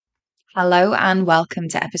Hello and welcome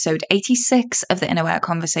to episode 86 of the Inner Work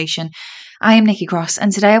Conversation. I am Nikki Cross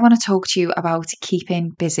and today I want to talk to you about keeping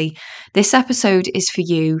busy. This episode is for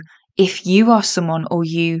you if you are someone or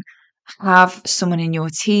you have someone in your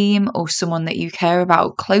team or someone that you care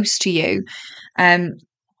about close to you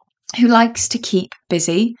who likes to keep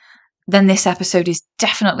busy, then this episode is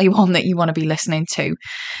definitely one that you want to be listening to.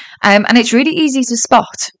 And it's really easy to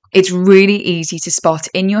spot. It's really easy to spot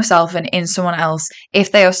in yourself and in someone else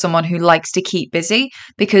if they are someone who likes to keep busy,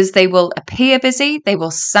 because they will appear busy, they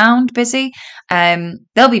will sound busy,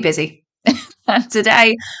 they'll be busy. And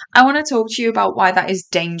today I want to talk to you about why that is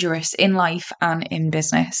dangerous in life and in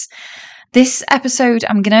business. This episode,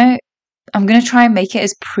 I'm gonna try and make it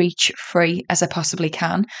as preach free as I possibly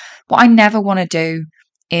can. What I never want to do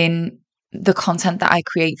in the content that I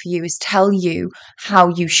create for you is tell you how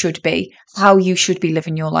you should be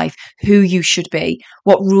living your life, who you should be,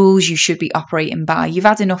 what rules you should be operating by. You've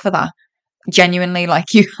had enough of that. Genuinely,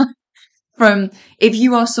 if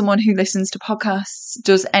you are someone who listens to podcasts,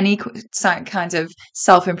 does any kind of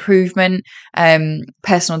self-improvement,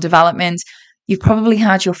 personal development, you've probably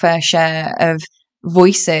had your fair share of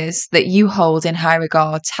voices that you hold in high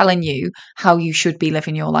regard telling you how you should be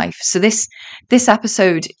living your life. So this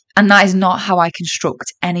episode, and that is not how I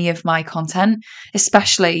construct any of my content,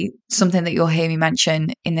 especially something that you'll hear me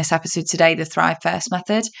mention in this episode today, the Thrive First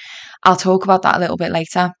method. I'll talk about that a little bit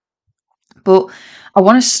later. But I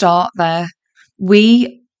want to start there.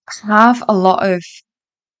 We have a lot of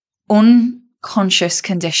unconscious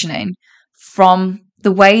conditioning from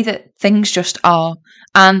the way that things just are.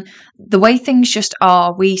 And the way things just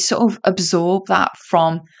are, we sort of absorb that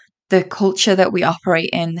from the culture that we operate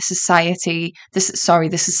in, the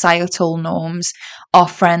societal norms, our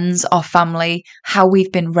friends, our family, how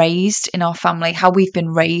we've been raised in our family, how we've been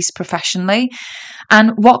raised professionally.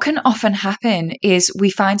 And what can often happen is we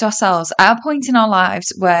find ourselves at a point in our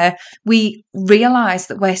lives where we realize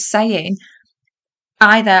that we're saying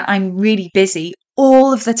either I'm really busy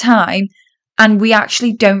all of the time, and we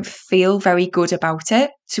actually don't feel very good about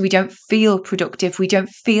it. So we don't feel productive. We don't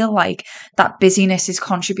feel like that busyness is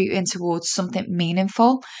contributing towards something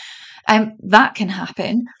meaningful. That can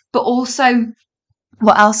happen. But also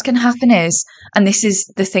what else can happen is, and this is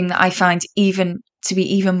the thing that I find even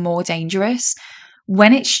more dangerous,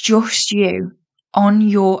 when it's just you on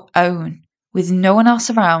your own, with no one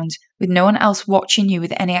else around, with no one else watching you,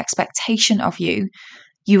 with any expectation of you,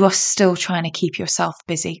 you are still trying to keep yourself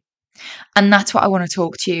busy. And that's what I want to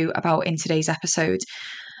talk to you about in today's episode.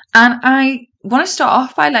 And I want to start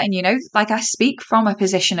off by letting you know, I speak from a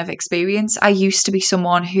position of experience. I used to be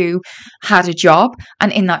someone who had a job,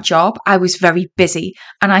 and in that job, I was very busy.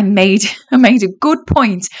 And I made a good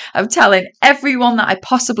point of telling everyone that I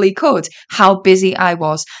possibly could how busy I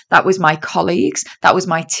was. That was my colleagues, that was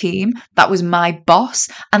my team, that was my boss,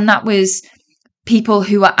 and that was people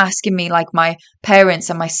who are asking me, like my parents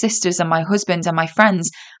and my sisters and my husband and my friends,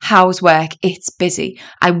 how's work? It's busy.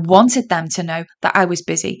 I wanted them to know that I was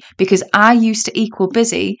busy because I used to equal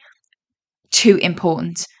busy to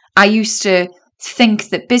important. I used to think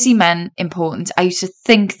that busy meant important. I used to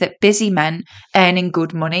think that busy meant earning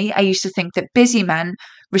good money. I used to think that busy meant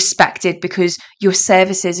respected because your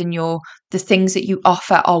services and the things that you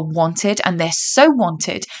offer are wanted, and they're so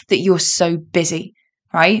wanted that you're so busy,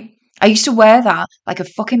 right? I used to wear that like a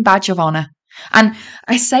fucking badge of honor. And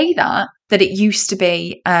I say that it used to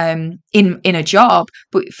be in a job,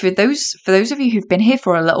 but for those of you who've been here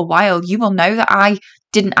for a little while, you will know that I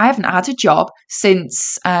haven't had a job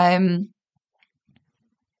since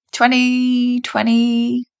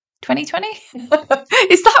 2020.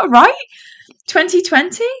 Is that right?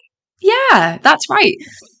 2020? Yeah, that's right.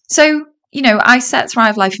 So, I set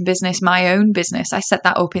Thrive Life and Business, my own business. I set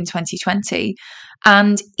that up in 2020.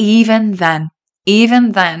 And even then,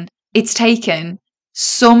 it's taken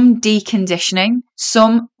some deconditioning,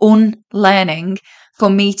 some unlearning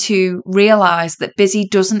for me to realize that busy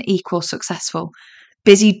doesn't equal successful.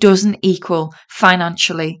 Busy doesn't equal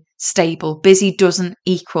financially stable. Busy doesn't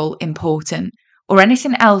equal important, or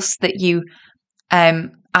anything else that you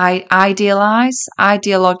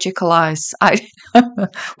ideologicalize,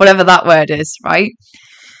 whatever that word is, right?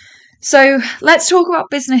 So let's talk about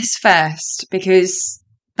business first, because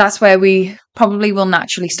that's where we probably will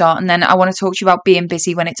naturally start. And then I want to talk to you about being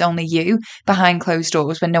busy when it's only you behind closed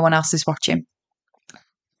doors, when no one else is watching.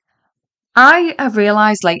 I have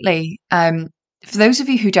realised lately, for those of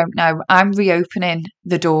you who don't know, I'm reopening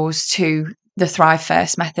the doors to the Thrive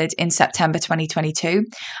First method in September 2022.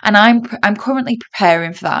 And I'm currently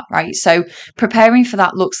preparing for that, right? So preparing for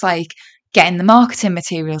that looks like getting the marketing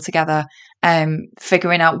material together,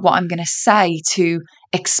 figuring out what I'm going to say to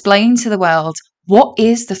explain to the world, what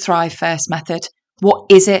is the Thrive First method? What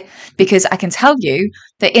is it? Because I can tell you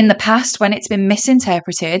that in the past, when it's been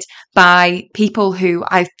misinterpreted by people who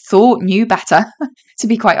I thought knew better, to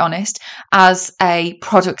be quite honest, as a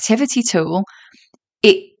productivity tool,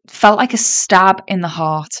 it felt like a stab in the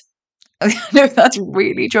heart. I know that's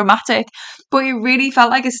really dramatic, but it really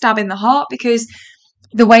felt like a stab in the heart, because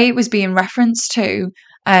the way it was being referenced to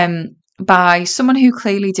by someone who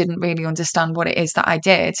clearly didn't really understand what it is that I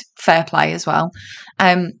did, fair play as well,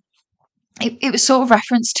 it was sort of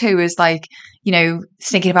referenced to as like,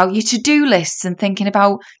 thinking about your to-do lists and thinking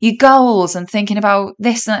about your goals and thinking about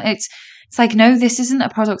this. And it's like, no, this isn't a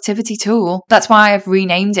productivity tool. That's why I've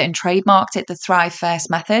renamed it and trademarked it the Thrive First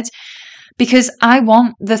method, because I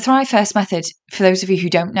want the Thrive First method, for those of you who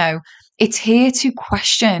don't know, it's here to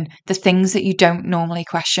question the things that you don't normally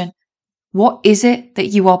question. What is it that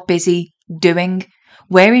you are busy doing?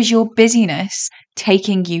 Where is your busyness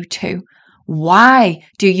taking you to? Why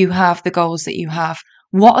do you have the goals that you have?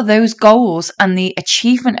 What are those goals and the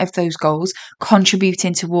achievement of those goals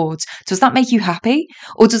contributing towards? Does that make you happy?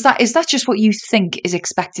 Or is that just what you think is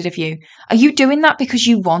expected of you? Are you doing that because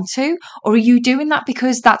you want to? Or are you doing that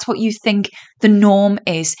because that's what you think the norm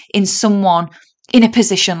is in someone in a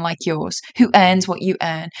position like yours, who earns what you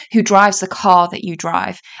earn, who drives the car that you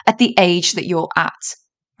drive at the age that you're at,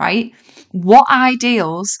 right? What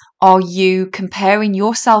ideals are you comparing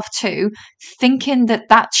yourself to, thinking that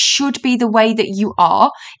that should be the way that you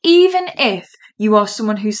are, even if you are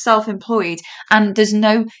someone who's self-employed and there's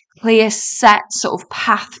no clear set sort of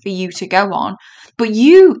path for you to go on, but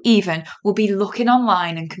you even will be looking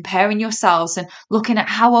online and comparing yourselves and looking at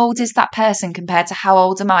how old is that person compared to how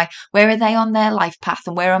old am I? Where are they on their life path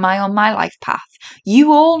and where am I on my life path?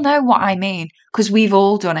 You all know what I mean, because we've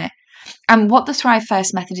all done it. And what the Thrive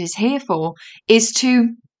First method is here for is to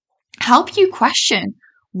help you question,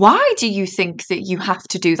 why do you think that you have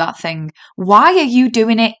to do that thing? Why are you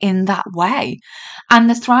doing it in that way? And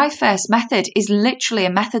the Thrive First method is literally a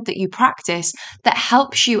method that you practice that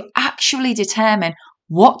helps you actually determine,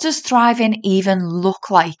 what does thriving even look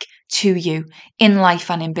like to you in life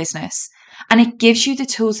and in business? And it gives you the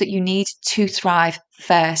tools that you need to thrive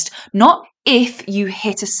first, not if you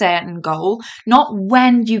hit a certain goal, not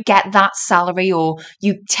when you get that salary or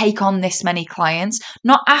you take on this many clients,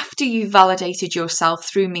 not after you've validated yourself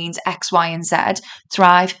through means X, Y, and Z.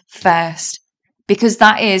 Thrive first. Because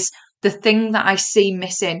that is the thing that I see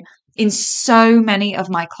missing in so many of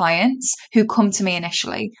my clients who come to me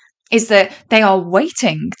initially, is that they are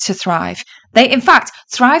waiting to thrive. In fact,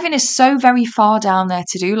 thriving is so very far down their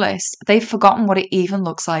to-do list, they've forgotten what it even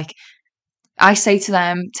looks like. I say to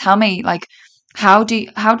them, tell me, like,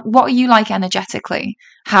 what are you like energetically?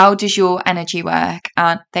 How does your energy work?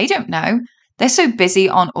 And they don't know. They're so busy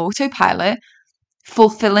on autopilot,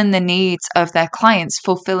 fulfilling the needs of their clients,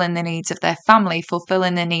 fulfilling the needs of their family,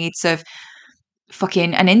 fulfilling the needs of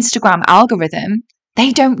fucking an Instagram algorithm.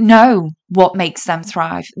 They don't know what makes them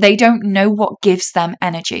thrive. They don't know what gives them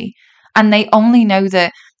energy. And they only know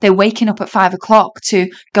that they're waking up at 5 o'clock to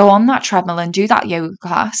go on that treadmill and do that yoga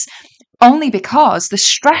class, only because the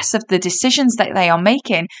stress of the decisions that they are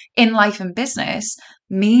making in life and business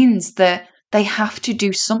means that they have to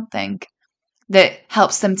do something that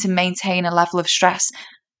helps them to maintain a level of stress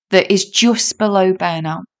that is just below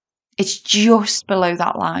burnout. It's just below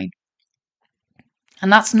that line.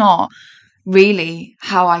 And that's not really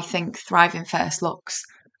how I think thriving first looks.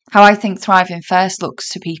 How I think thriving first looks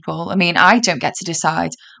to people. I mean, I don't get to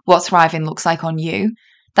decide what thriving looks like on you.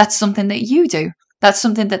 That's something that you do. That's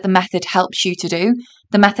something that the method helps you to do.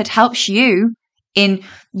 The method helps you in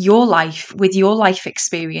your life, with your life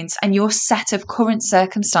experience and your set of current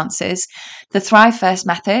circumstances. The Thrive First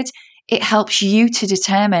method, it helps you to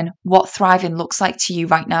determine what thriving looks like to you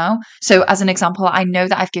right now. So as an example, I know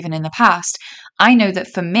that I've given in the past, I know that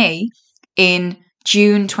for me in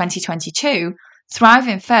June 2022,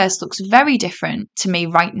 thriving first looks very different to me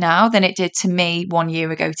right now than it did to me 1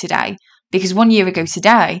 year ago today. Because 1 year ago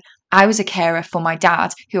today, I was a carer for my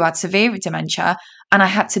dad who had severe dementia, and I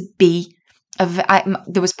had to be,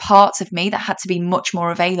 there was parts of me that had to be much more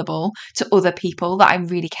available to other people that I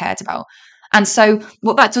really cared about. And so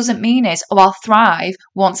what that doesn't mean is, oh, I'll thrive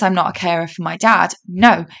once I'm not a carer for my dad.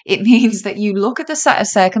 No, it means that you look at the set of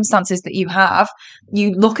circumstances that you have,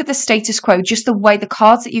 you look at the status quo, just the way the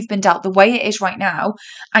cards that you've been dealt, the way it is right now,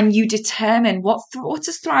 and you determine what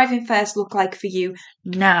does thriving first look like for you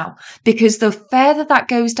now. Because the further that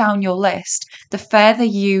goes down your list, the further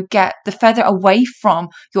you get, the further away from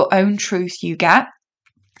your own truth you get.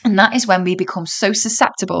 And that is when we become so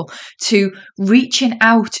susceptible to reaching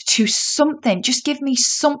out to something. Just give me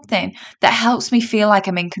something that helps me feel like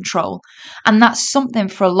I'm in control. And that's something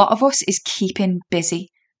for a lot of us is keeping busy.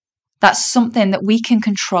 That's something that we can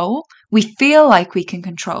control. We feel like we can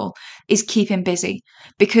control is keeping busy.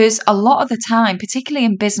 Because a lot of the time, particularly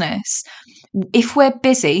in business, if we're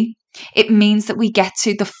busy, it means that we get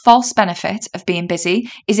to the false benefit of being busy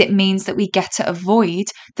is it means that we get to avoid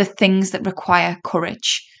the things that require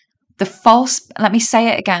courage. Let me say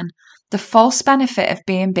it again. The false benefit of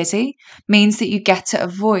being busy means that you get to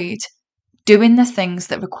avoid doing the things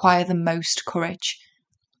that require the most courage.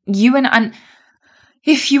 And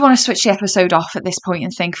if you want to switch the episode off at this point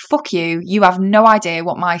and think, fuck you, you have no idea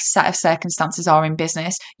what my set of circumstances are in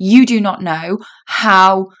business. You do not know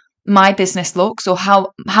how my business looks or how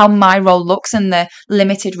my role looks and the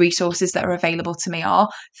limited resources that are available to me are.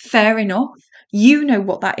 Fair enough. You know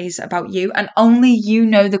what that is about you, and only you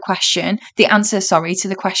know the answer to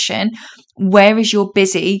the question, where is your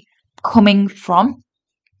busy coming from?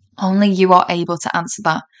 Only you are able to answer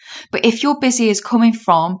that. But if your busy is coming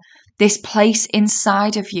from this place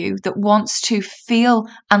inside of you that wants to feel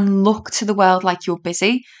and look to the world like you're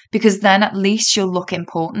busy, because then at least you'll look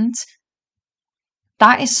important,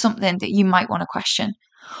 that is something that you might want to question.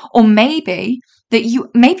 Or maybe you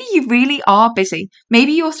really are busy.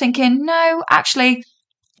 Maybe you're thinking, no, actually,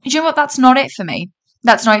 do you know what? That's not it for me.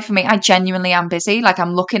 That's not it for me. I genuinely am busy. Like,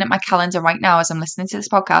 I'm looking at my calendar right now as I'm listening to this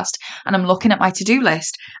podcast, and I'm looking at my to-do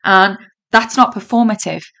list, and that's not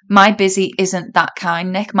performative. My busy isn't that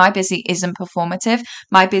kind, Nick. My busy isn't performative.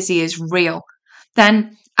 My busy is real.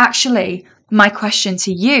 Then actually, my question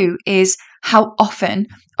to you is, how often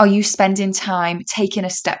are you spending time taking a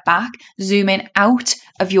step back, zooming out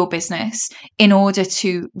of your business in order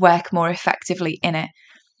to work more effectively in it?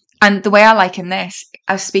 And the way I liken this,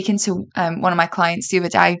 I was speaking to one of my clients the other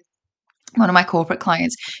day, one of my corporate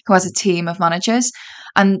clients who has a team of managers.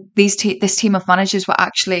 And this team of managers were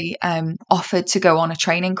actually offered to go on a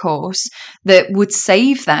training course that would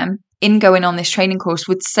save them, in going on this training course,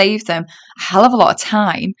 would save them a hell of a lot of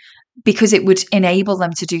time because it would enable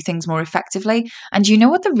them to do things more effectively. And you know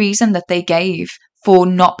what the reason that they gave for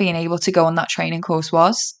not being able to go on that training course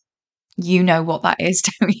was? You know what that is,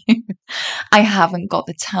 don't you? I haven't got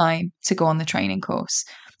the time to go on the training course.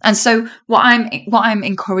 And so what I'm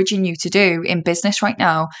encouraging you to do in business right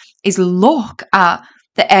now is look at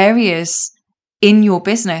the areas in your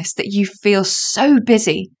business that you feel so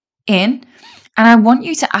busy in. And I want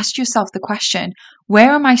you to ask yourself the question,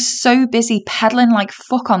 where am I so busy pedaling like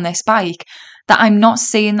fuck on this bike that I'm not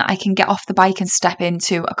seeing that I can get off the bike and step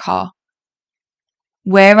into a car?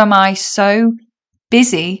 Where am I so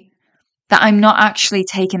busy that I'm not actually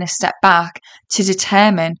taking a step back to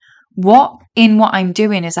determine what I'm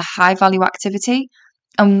doing is a high value activity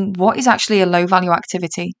and what is actually a low value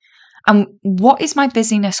activity? And what is my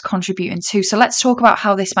busyness contributing to? So let's talk about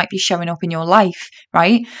how this might be showing up in your life,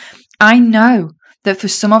 right? I know that for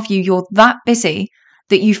some of you, you're that busy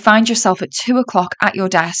that you find yourself at 2:00 at your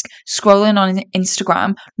desk, scrolling on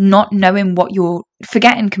Instagram, not knowing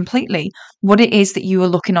forgetting completely what it is that you were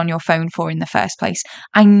looking on your phone for in the first place.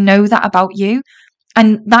 I know that about you.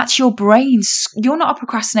 And that's your brain. You're not a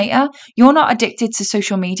procrastinator. You're not addicted to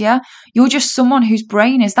social media. You're just someone whose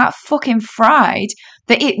brain is that fucking fried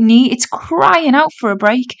that it's crying out for a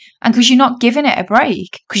break. And because you're not giving it a break,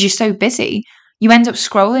 because you're so busy, you end up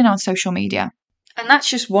scrolling on social media. And that's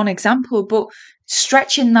just one example, but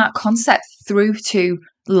stretching that concept through to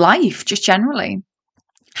life, just generally.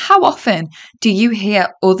 How often do you hear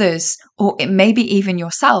others, or maybe even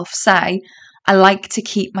yourself, say, I like to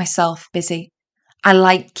keep myself busy. I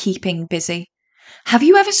like keeping busy. Have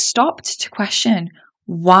you ever stopped to question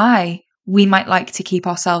why we might like to keep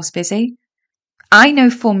ourselves busy? I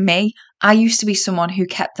know for me, I used to be someone who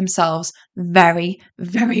kept themselves very,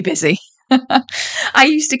 very busy. I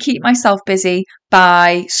used to keep myself busy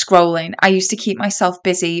by scrolling. I used to keep myself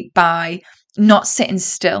busy by not sitting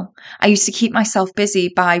still. I used to keep myself busy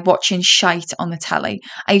by watching shite on the telly.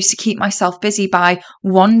 I used to keep myself busy by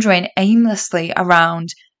wandering aimlessly around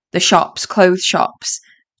the shops, clothes shops,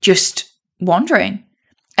 just wandering.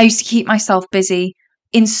 I used to keep myself busy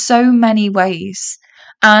in so many ways.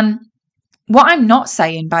 And what I'm not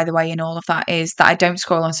saying, by the way, in all of that is that I don't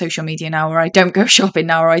scroll on social media now, or I don't go shopping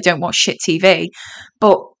now, or I don't watch shit TV.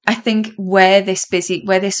 But I think where this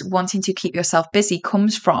wanting to keep yourself busy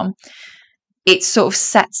comes from, it sort of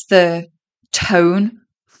sets the tone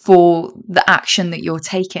for the action that you're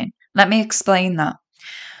taking. Let me explain that.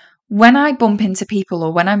 When I bump into people,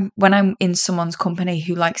 or when I'm in someone's company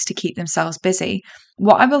who likes to keep themselves busy,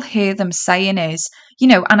 what I will hear them saying is,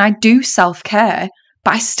 and I do self-care,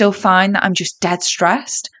 but I still find that I'm just dead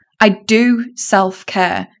stressed. I do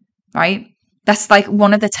self-care, right? That's like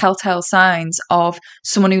one of the telltale signs of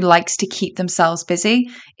someone who likes to keep themselves busy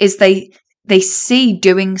is they see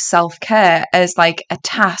doing self-care as like a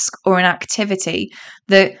task or an activity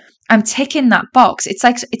that I'm ticking that box. It's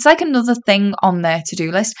like another thing on their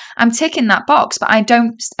to-do list. I'm ticking that box, but I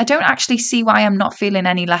don't actually see why I'm not feeling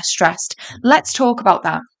any less stressed. Let's talk about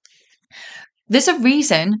that. There's a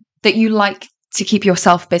reason that you like to keep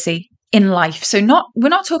yourself busy in life. So we're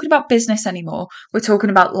not talking about business anymore. We're talking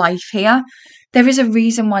about life here. There is a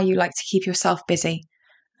reason why you like to keep yourself busy.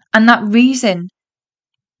 And that reason,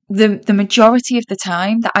 the majority of the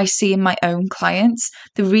time that I see in my own clients,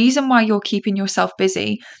 the reason why you're keeping yourself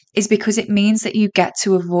busy is because it means that you get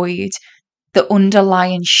to avoid the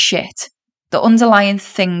underlying shit, the underlying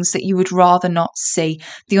things that you would rather not see,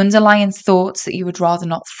 the underlying thoughts that you would rather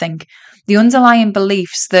not think, the underlying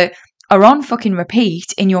beliefs that are on fucking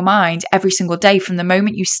repeat in your mind every single day from the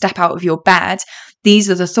moment you step out of your bed. These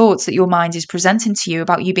are the thoughts that your mind is presenting to you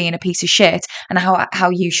about you being a piece of shit and how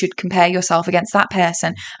you should compare yourself against that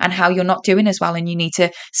person and how you're not doing as well and you need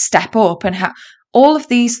to step up and how all of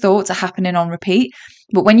these thoughts are happening on repeat.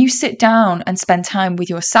 But when you sit down and spend time with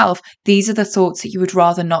yourself, these are the thoughts that you would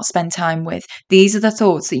rather not spend time with. These are the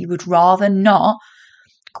thoughts that you would rather not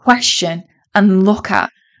question and look at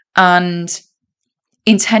and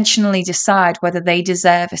intentionally decide whether they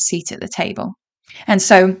deserve a seat at the table. And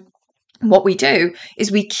so what we do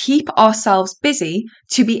is we keep ourselves busy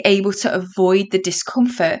to be able to avoid the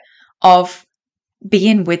discomfort of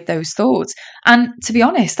being with those thoughts. And to be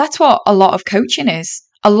honest, that's what a lot of coaching is.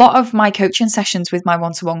 A lot of my coaching sessions with my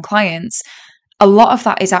one-to-one clients, a lot of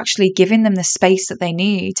that is actually giving them the space that they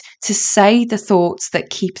need to say the thoughts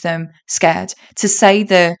that keep them scared, to say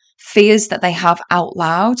the fears that they have out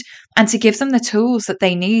loud, and to give them the tools that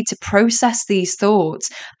they need to process these thoughts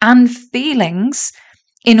and feelings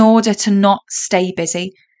in order to not stay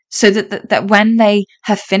busy. So that when they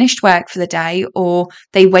have finished work for the day or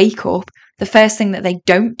they wake up, the first thing that they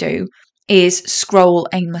don't do is scroll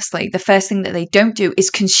aimlessly. The first thing that they don't do is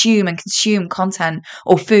consume content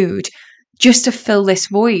or food just to fill this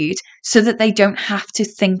void so that they don't have to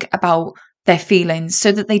think about their feelings,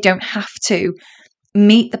 so that they don't have to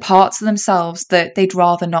meet the parts of themselves that they'd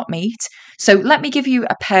rather not meet. So let me give you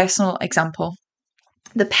a personal example.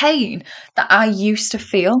 The pain that I used to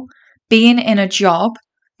feel being in a job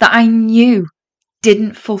that I knew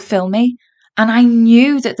didn't fulfill me. And I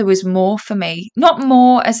knew that there was more for me, not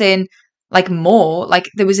more as in more, like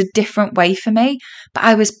there was a different way for me, but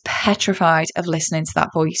I was petrified of listening to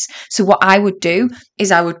that voice. So what I would do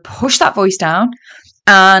is I would push that voice down,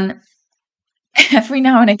 and every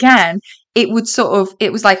now and again, it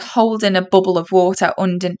was like holding a bubble of water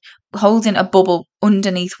holding a bubble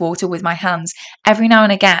underneath water with my hands. Every now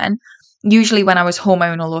and again, usually when I was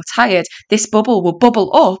hormonal or tired, this bubble would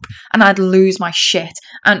bubble up and I'd lose my shit.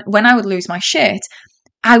 And when I would lose my shit,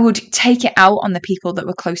 I would take it out on the people that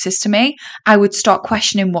were closest to me. I would start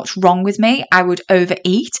questioning what's wrong with me. I would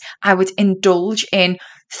overeat. I would indulge in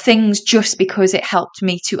things just because it helped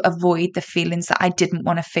me to avoid the feelings that I didn't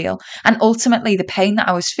want to feel. And ultimately, the pain that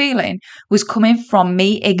I was feeling was coming from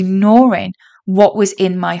me ignoring what was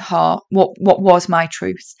in my heart, what was my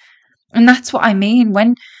truth. And that's what I mean.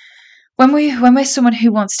 When we're someone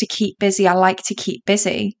who wants to keep busy, I like to keep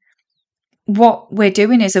busy, what we're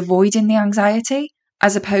doing is avoiding the anxiety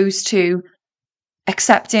as opposed to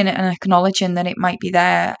accepting it and acknowledging that it might be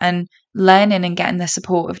there and learning and getting the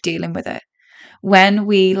support of dealing with it. When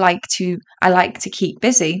I like to keep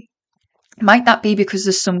busy, might that be because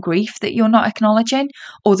there's some grief that you're not acknowledging,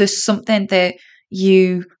 or there's something that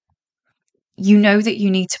you know that you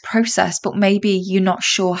need to process, but maybe you're not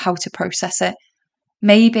sure how to process it.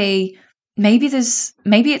 Maybe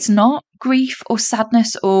it's not grief or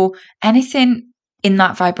sadness or anything in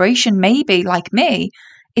that vibration. Maybe, like me,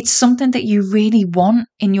 it's something that you really want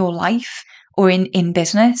in your life or in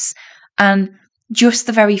business. And just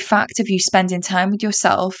the very fact of you spending time with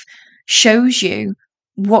yourself shows you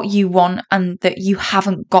what you want and that you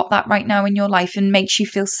haven't got that right now in your life and makes you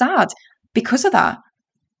feel sad because of that.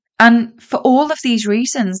 And for all of these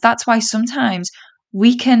reasons, that's why sometimes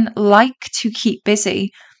we can like to keep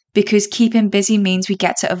busy, because keeping busy means we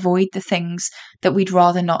get to avoid the things that we'd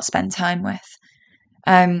rather not spend time with.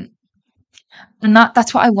 And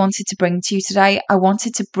that's what I wanted to bring to you today. I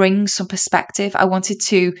wanted to bring some perspective.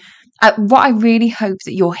 What I really hope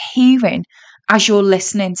that you're hearing as you're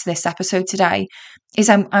listening to this episode today is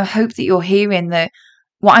I hope that you're hearing that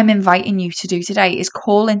what I'm inviting you to do today is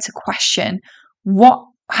call into question,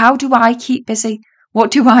 how do I keep busy? What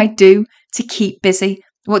do I do to keep busy?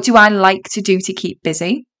 What do I like to do to keep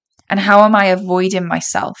busy? And how am I avoiding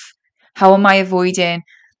myself? How am I avoiding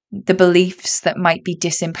the beliefs that might be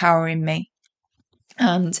disempowering me?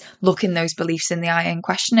 And looking those beliefs in the eye and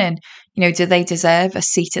questioning, do they deserve a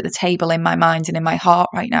seat at the table in my mind and in my heart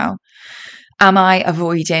right now? Am I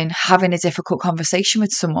avoiding having a difficult conversation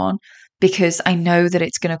with someone because I know that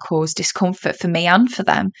it's going to cause discomfort for me and for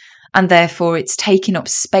them, and therefore it's taking up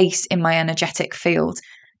space in my energetic field?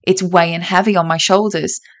 It's weighing heavy on my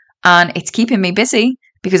shoulders and it's keeping me busy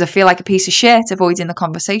because I feel like a piece of shit avoiding the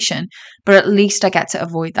conversation, but at least I get to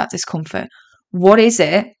avoid that discomfort. What is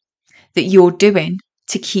it that you're doing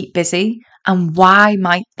to keep busy, and why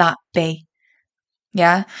might that be?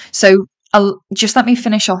 Yeah. So just let me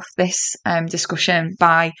finish off this discussion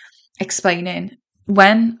by explaining.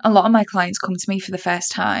 When a lot of my clients come to me for the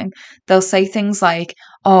first time, they'll say things like,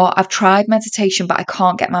 oh, I've tried meditation, but I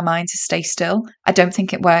can't get my mind to stay still. I don't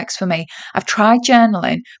think it works for me. I've tried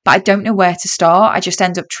journaling, but I don't know where to start. I just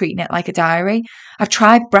end up treating it like a diary. I've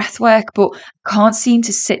tried breath work, but can't seem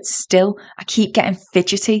to sit still. I keep getting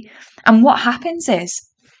fidgety. And what happens is,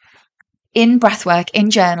 in breathwork, in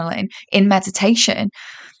journaling, in meditation,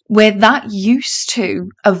 we're that used to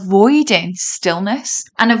avoiding stillness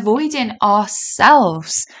and avoiding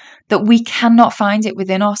ourselves that we cannot find it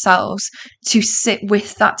within ourselves to sit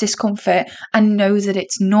with that discomfort and know that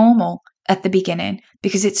it's normal at the beginning,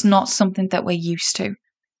 because it's not something that we're used to,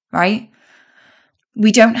 right?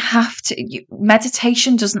 We don't have to,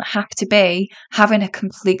 meditation doesn't have to be having a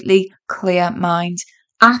completely clear mind.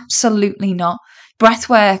 Absolutely not.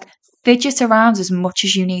 Breathwork, fidget around as much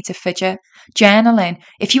as you need to fidget. Journaling,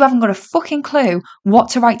 if you haven't got a fucking clue what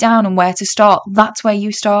to write down and where to start, that's where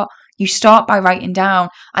you start. You start by writing down,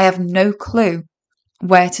 I have no clue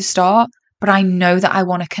where to start, but I know that I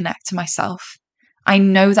want to connect to myself. I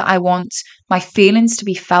know that I want my feelings to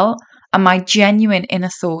be felt and my genuine inner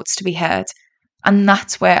thoughts to be heard. And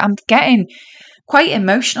that's where I'm getting quite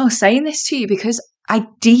emotional saying this to you, because I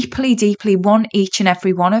deeply, deeply want each and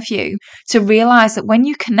every one of you to realize that when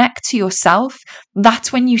you connect to yourself,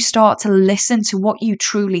 that's when you start to listen to what you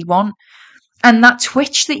truly want. And that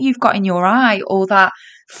twitch that you've got in your eye, or that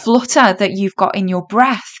flutter that you've got in your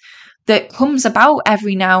breath that comes about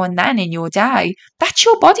every now and then in your day, that's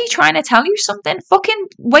your body trying to tell you something. Fucking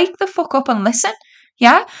wake the fuck up and listen.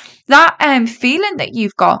 Yeah? That feeling that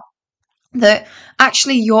you've got, that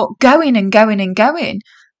actually you're going and going and going,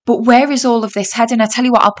 but where is all of this heading? I tell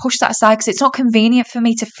you what, I'll push that aside because it's not convenient for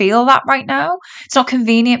me to feel that right now. It's not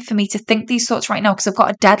convenient for me to think these thoughts right now because I've got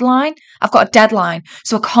a deadline.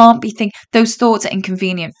 So I can't be thinking. Those thoughts are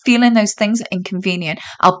inconvenient. Feeling those things are inconvenient.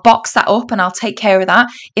 I'll box that up and I'll take care of that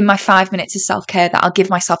in my 5 minutes of self-care that I'll give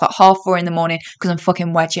myself at 4:30 in the morning because I'm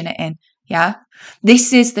fucking wedging it in. Yeah.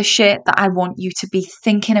 This is the shit that I want you to be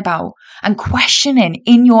thinking about and questioning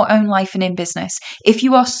in your own life and in business. If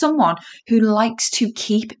you are someone who likes to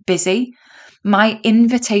keep busy, my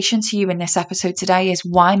invitation to you in this episode today is,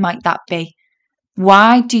 why might that be?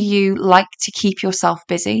 Why do you like to keep yourself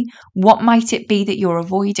busy? What might it be that you're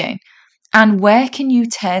avoiding? And where can you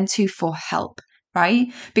turn to for help, right?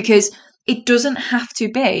 Because it doesn't have to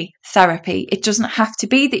be therapy. It doesn't have to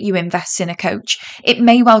be that you invest in a coach. It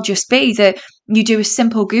may well just be that you do a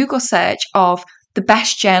simple Google search of the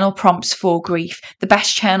best journal prompts for grief, the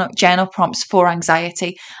best journal prompts for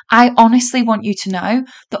anxiety. I honestly want you to know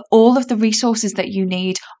that all of the resources that you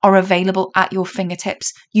need are available at your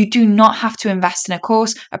fingertips. You do not have to invest in a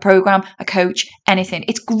course, a program, a coach, anything.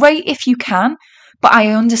 It's great if you can, but I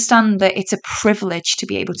understand that it's a privilege to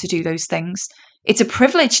be able to do those things. It's a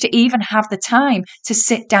privilege to even have the time to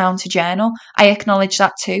sit down to journal. I acknowledge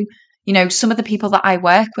that too. Some of the people that I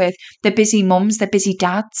work with, they're busy mums, they're busy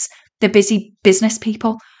dads, they're busy business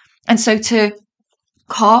people. And so to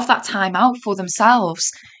carve that time out for themselves,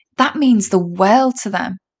 that means the world to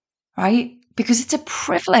them, right? Because it's a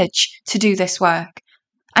privilege to do this work.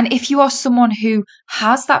 And if you are someone who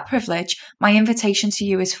has that privilege, my invitation to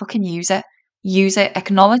you is fucking use it. Use it,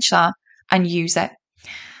 acknowledge that, and use it.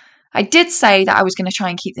 I did say that I was going to try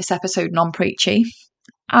and keep this episode non-preachy.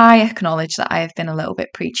 I acknowledge that I have been a little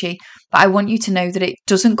bit preachy, but I want you to know that it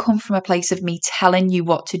doesn't come from a place of me telling you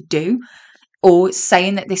what to do or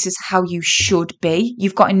saying that this is how you should be.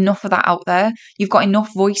 You've got enough of that out there. You've got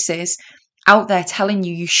enough voices out there telling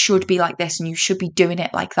you should be like this and you should be doing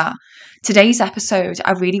it like that. Today's episode,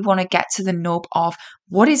 I really want to get to the nub of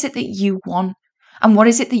what is it that you want and what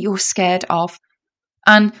is it that you're scared of.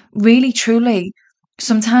 And really, truly,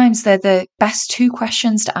 sometimes they're the best two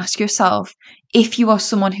questions to ask yourself if you are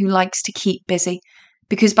someone who likes to keep busy.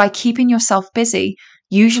 Because by keeping yourself busy,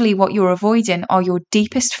 usually what you're avoiding are your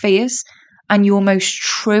deepest fears and your most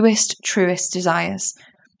truest desires.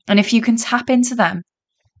 And if you can tap into them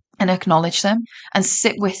and acknowledge them and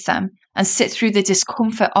sit with them and sit through the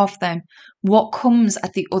discomfort of them, what comes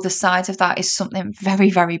at the other side of that is something very,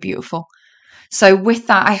 very beautiful. So with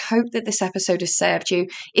that, I hope that this episode has served you.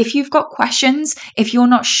 If you've got questions, if you're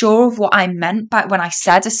not sure of what I meant by when I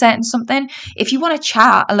said a certain something, if you want to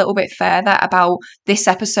chat a little bit further about this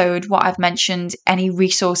episode, what I've mentioned, any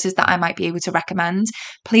resources that I might be able to recommend,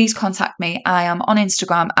 please contact me. I am on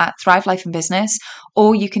Instagram at Thrive Life and Business,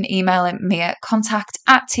 or you can email me at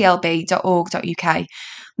contact@tlb.org.uk.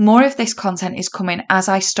 More of this content is coming as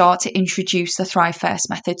I start to introduce the Thrive First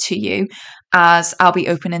method to you, as I'll be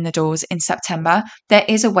opening the doors in September. There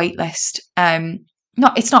is a wait list.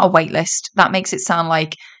 It's not a wait list. That makes it sound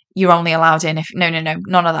like you're only allowed in if, no,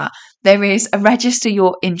 none of that. There is a register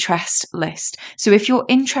your interest list. So if you're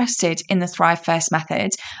interested in the Thrive First method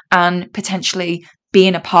and potentially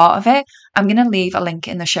being a part of it, I'm going to leave a link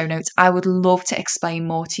in the show notes. I would love to explain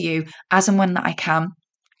more to you as and when that I can.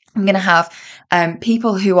 I'm going to have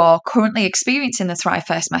people who are currently experiencing the Thrive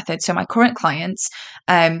First method. So my current clients,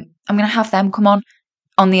 I'm going to have them come on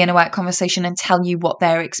the Inner Work Conversation and tell you what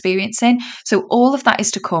they're experiencing. So all of that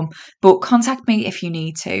is to come, but contact me if you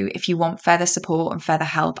need to. If you want further support and further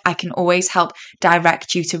help, I can always help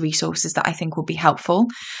direct you to resources that I think will be helpful.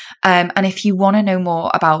 And if you want to know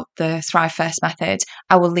more about the Thrive First method,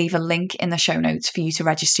 I will leave a link in the show notes for you to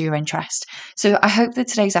register your interest. So I hope that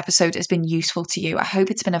today's episode has been useful to you. I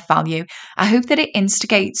hope it's been of value. I hope that it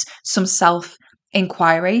instigates some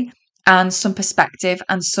self-inquiry and some perspective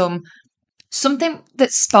and something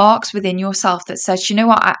that sparks within yourself that says, you know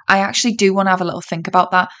what, I actually do want to have a little think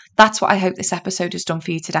about that. That's what I hope this episode has done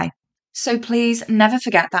for you today. So please never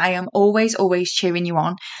forget that I am always, always cheering you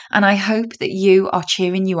on, and I hope that you are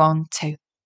cheering you on too.